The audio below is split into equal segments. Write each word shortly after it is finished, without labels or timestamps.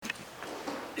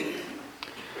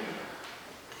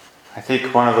I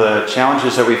think one of the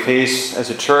challenges that we face as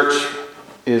a church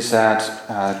is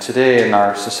that today in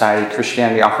our society,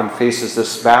 Christianity often faces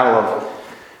this battle of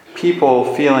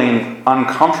people feeling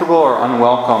uncomfortable or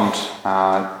unwelcomed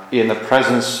in the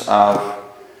presence of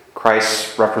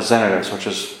Christ's representatives, which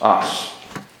is us.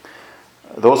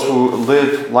 Those who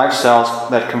live lifestyles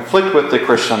that conflict with the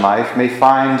Christian life may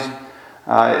find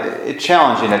it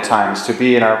challenging at times to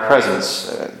be in our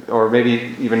presence, or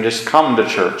maybe even just come to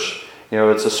church. You know,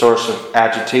 it's a source of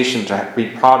agitation to be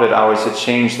prodded always to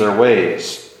change their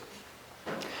ways.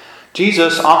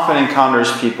 Jesus often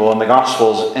encounters people in the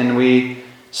Gospels, and we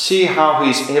see how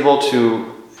he's able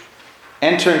to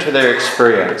enter into their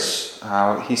experience.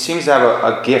 He seems to have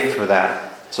a gift for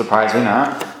that. Surprising,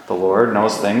 huh? The Lord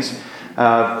knows things.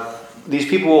 These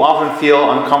people who often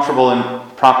feel uncomfortable in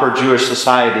proper Jewish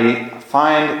society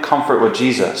find comfort with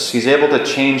Jesus. He's able to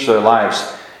change their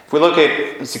lives. If we look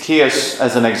at Zacchaeus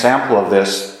as an example of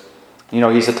this, you know,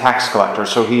 he's a tax collector,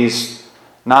 so he's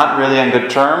not really on good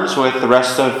terms with the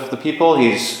rest of the people.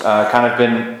 He's kind of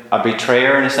been a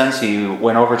betrayer in a sense. He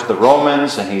went over to the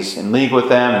Romans, and he's in league with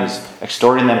them, and he's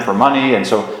extorting them for money, and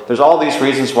so there's all these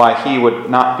reasons why he would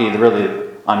not be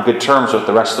really on good terms with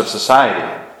the rest of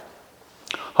society.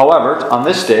 However, on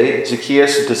this day,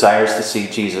 Zacchaeus desires to see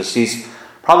Jesus. He's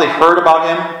probably heard about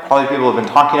him, probably people have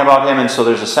been talking about him, and so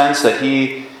there's a sense that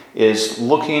he is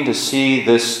looking to see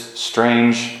this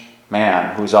strange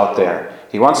man who's out there.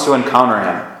 He wants to encounter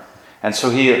him. And so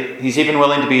he's even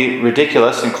willing to be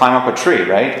ridiculous and climb up a tree,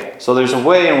 right? So there's a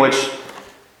way in which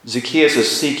Zacchaeus is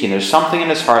seeking. There's something in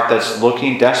his heart that's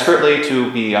looking desperately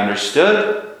to be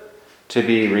understood, to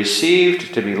be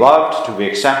received, to be loved, to be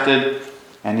accepted,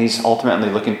 and he's ultimately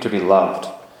looking to be loved.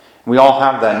 We all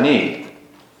have that need.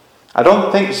 I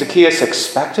don't think Zacchaeus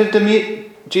expected to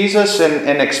meet Jesus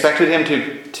and expected him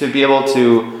to be able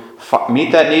to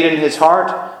meet that need in his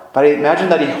heart, but I imagine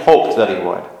that he hoped that he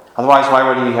would. Otherwise, why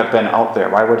would he have been out there?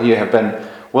 Why would he have been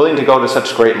willing to go to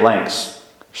such great lengths?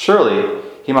 Surely,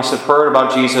 he must have heard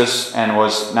about Jesus and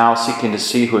was now seeking to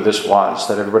see who this was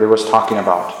that everybody was talking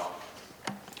about.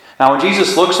 Now, when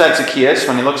Jesus looks at Zacchaeus,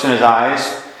 when he looks in his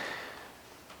eyes,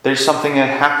 there's something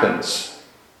that happens.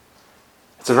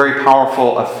 It's a very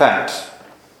powerful effect.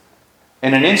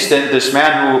 In an instant, this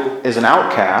man who is an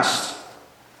outcast,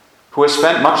 who has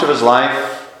spent much of his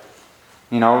life,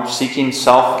 seeking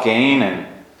self-gain and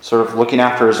sort of looking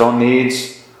after his own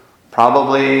needs,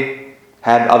 probably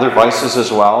had other vices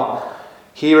as well,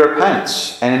 he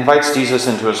repents and invites Jesus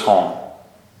into his home.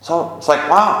 So it's like,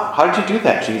 wow, how did you do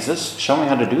that, Jesus? Show me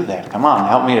how to do that. Come on,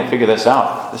 help me to figure this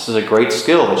out. This is a great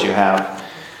skill that you have.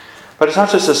 But it's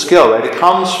not just a skill, right? It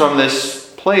comes from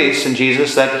this place in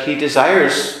Jesus that he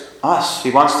desires us. He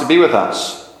wants to be with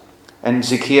us. And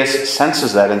Zacchaeus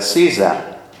senses that and sees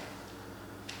that.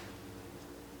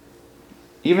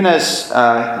 Even as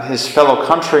his fellow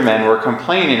countrymen were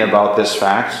complaining about this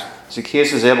fact,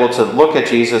 Zacchaeus is able to look at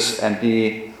Jesus and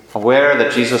be aware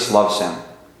that Jesus loves him.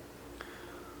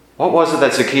 What was it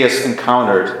that Zacchaeus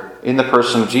encountered in the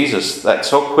person of Jesus that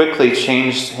so quickly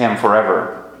changed him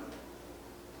forever?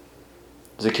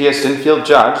 Zacchaeus didn't feel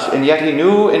judged, and yet he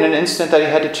knew in an instant that he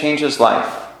had to change his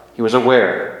life. He was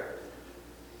aware.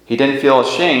 He didn't feel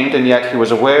ashamed, and yet he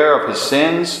was aware of his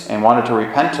sins and wanted to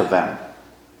repent of them.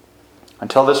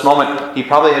 Until this moment, he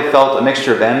probably had felt a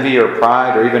mixture of envy or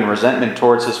pride or even resentment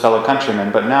towards his fellow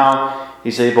countrymen, but now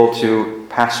he's able to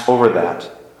pass over that.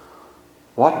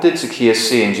 What did Zacchaeus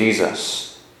see in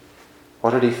Jesus?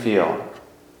 What did he feel?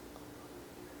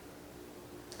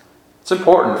 It's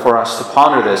important for us to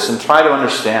ponder this and try to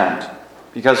understand,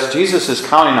 because Jesus is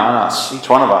counting on us, each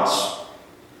one of us.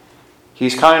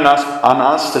 He's counting on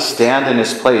us to stand in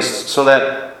his place so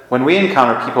that when we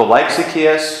encounter people like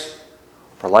Zacchaeus,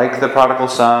 or like the prodigal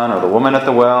son, or the woman at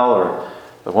the well, or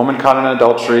the woman caught in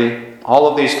adultery, all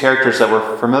of these characters that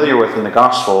we're familiar with in the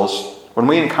Gospels, when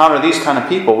we encounter these kind of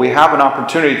people, we have an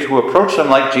opportunity to approach them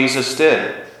like Jesus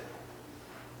did.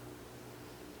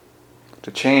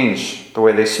 To change the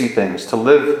way they see things, to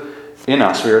live in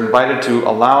us. We are invited to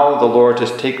allow the Lord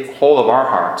to take hold of our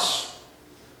hearts.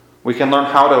 We can learn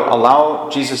how to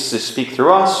allow Jesus to speak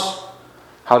through us,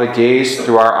 how to gaze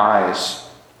through our eyes.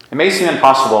 It may seem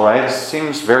impossible, right? It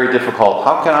seems very difficult.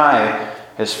 How can I,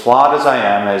 as flawed as I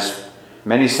am, as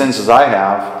many sins as I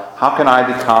have, how can I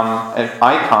become an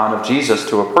icon of Jesus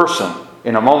to a person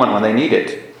in a moment when they need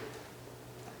it?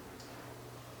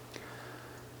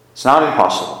 It's not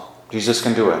impossible. Jesus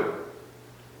can do it.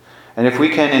 And if we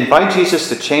can invite Jesus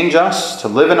to change us, to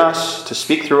live in us, to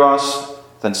speak through us,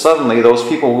 then suddenly those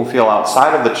people who feel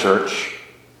outside of the church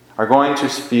are going to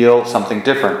feel something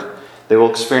different. They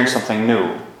will experience something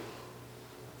new.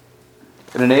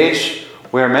 In an age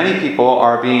where many people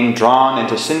are being drawn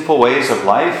into sinful ways of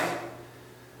life,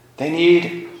 they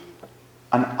need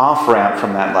an off-ramp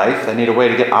from that life. They need a way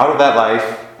to get out of that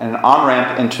life and an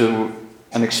on-ramp into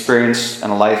an experience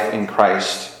and a life in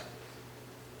Christ.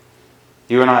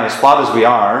 You and I, as flawed as we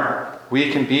are,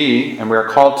 we can be, and we are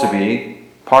called to be,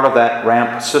 part of that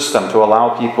ramp system to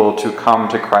allow people to come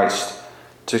to Christ,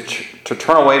 to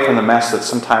turn away from the mess that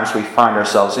sometimes we find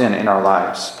ourselves in our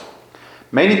lives.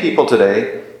 Many people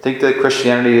today think that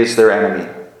Christianity is their enemy,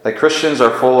 that Christians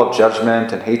are full of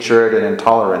judgment and hatred and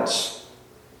intolerance.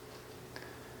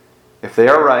 If they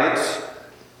are right,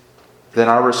 then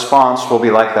our response will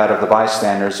be like that of the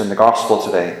bystanders in the gospel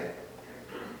today.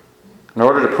 In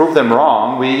order to prove them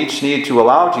wrong, we each need to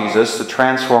allow Jesus to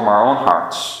transform our own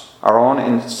hearts, our own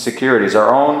insecurities,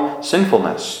 our own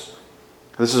sinfulness.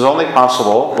 This is only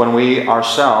possible when we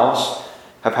ourselves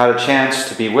have had a chance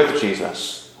to be with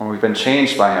Jesus, when we've been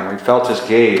changed by him, we've felt his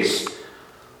gaze,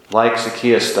 like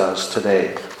Zacchaeus does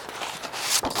today.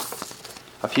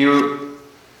 A few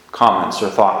comments or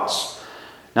thoughts.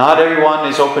 Not everyone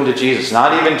is open to Jesus.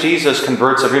 Not even Jesus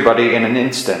converts everybody in an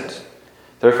instant.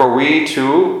 Therefore, we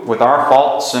too, with our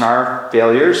faults and our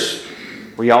failures,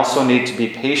 we also need to be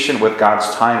patient with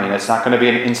God's timing. It's not going to be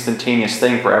an instantaneous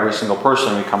thing for every single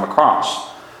person we come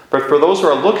across. But for those who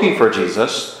are looking for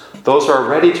Jesus, those who are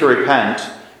ready to repent,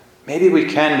 maybe we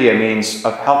can be a means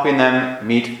of helping them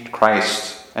meet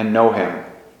Christ and know him.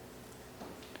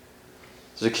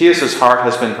 Zacchaeus' heart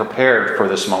has been prepared for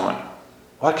this moment.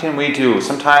 What can we do?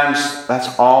 Sometimes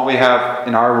that's all we have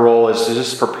in our role, is to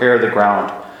just prepare the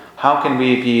ground. How can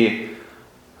we be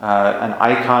an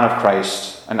icon of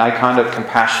Christ, an icon of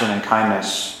compassion and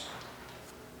kindness?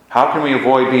 How can we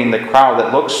avoid being the crowd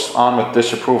that looks on with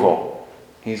disapproval?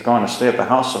 He's going to stay at the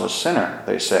house of a sinner,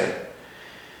 they say.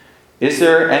 Is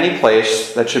there any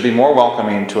place that should be more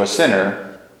welcoming to a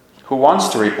sinner who wants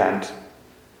to repent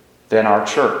than our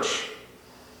church?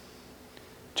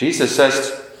 Jesus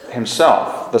says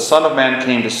himself, the Son of Man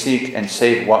came to seek and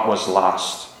save what was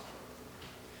lost.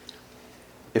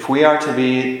 If we are to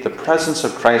be the presence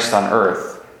of Christ on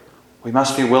earth, we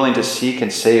must be willing to seek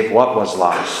and save what was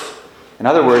lost. In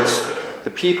other words, the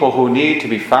people who need to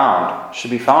be found should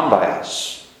be found by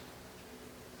us.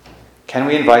 Can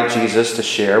we invite Jesus to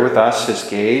share with us his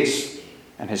gaze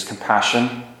and his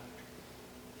compassion?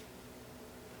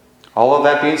 All of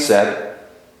that being said,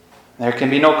 there can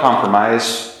be no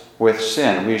compromise with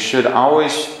sin. We should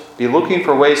always be looking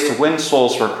for ways to win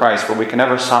souls for Christ, but we can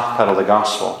never soft pedal the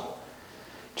gospel.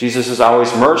 Jesus is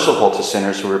always merciful to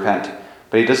sinners who repent,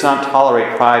 but he does not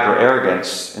tolerate pride or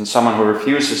arrogance in someone who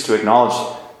refuses to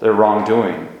acknowledge their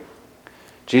wrongdoing.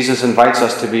 Jesus invites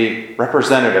us to be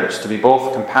representatives, to be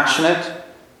both compassionate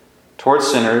towards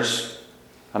sinners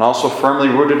and also firmly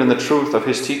rooted in the truth of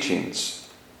his teachings.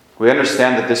 We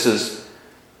understand that this is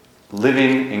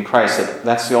living in Christ, that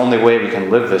that's the only way we can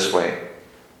live this way,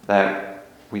 that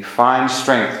we find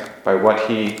strength by what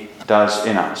he does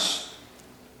in us.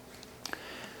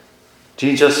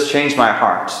 Jesus, change my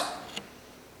heart.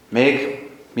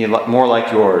 Make me more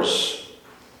like yours.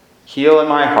 Heal in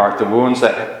my heart the wounds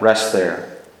that rest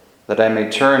there, that I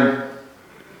may turn,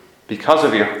 because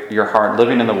of your heart,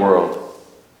 living in the world.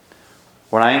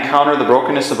 When I encounter the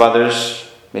brokenness of others,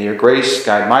 may your grace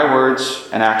guide my words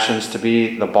and actions to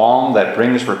be the balm that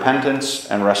brings repentance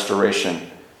and restoration,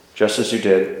 just as you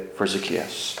did for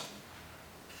Zacchaeus.